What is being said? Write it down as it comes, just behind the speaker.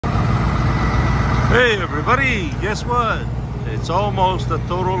Hey everybody, guess what? It's almost a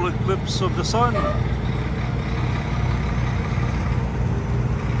total eclipse of the sun.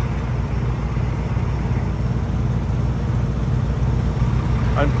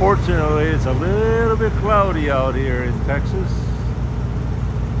 Unfortunately, it's a little bit cloudy out here in Texas.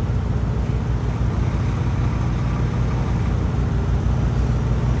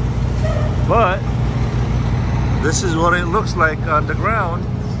 But this is what it looks like on the ground.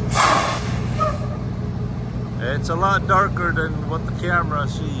 It's a lot darker than what the camera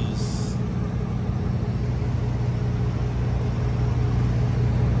sees.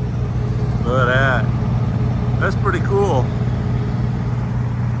 Look at that. That's pretty cool.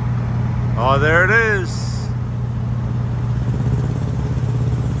 Oh, there it is.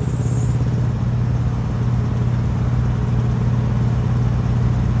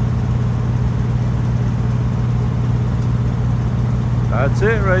 That's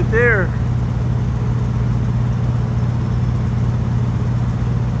it right there.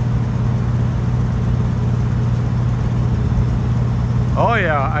 Oh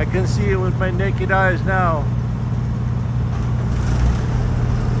yeah, I can see it with my naked eyes now.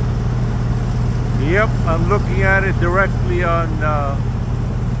 Yep, I'm looking at it directly on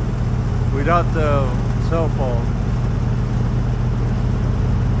without the cell phone.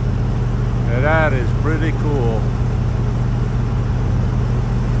 And that is pretty cool.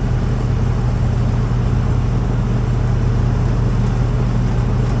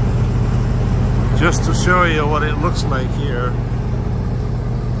 Just to show you what it looks like here.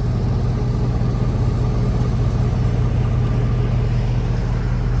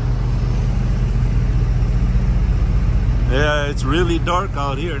 Yeah, it's really dark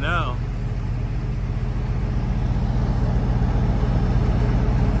out here now.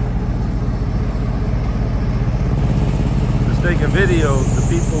 Let's take a video of the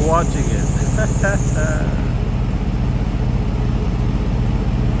people watching it.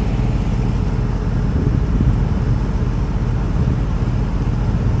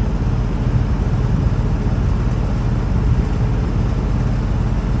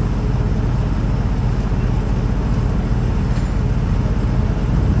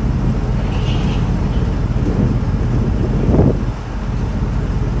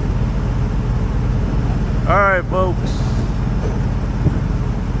 Alright folks,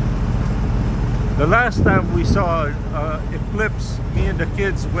 the last time we saw eclipse, me and the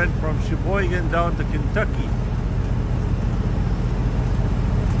kids went from Sheboygan down to Kentucky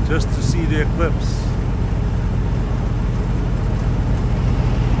just to see the eclipse.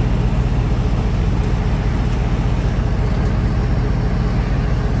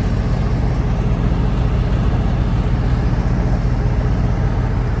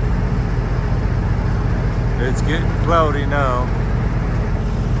 It's getting cloudy now.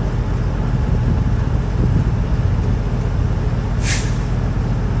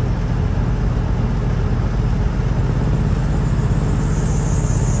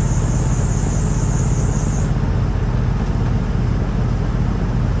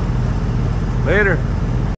 Later.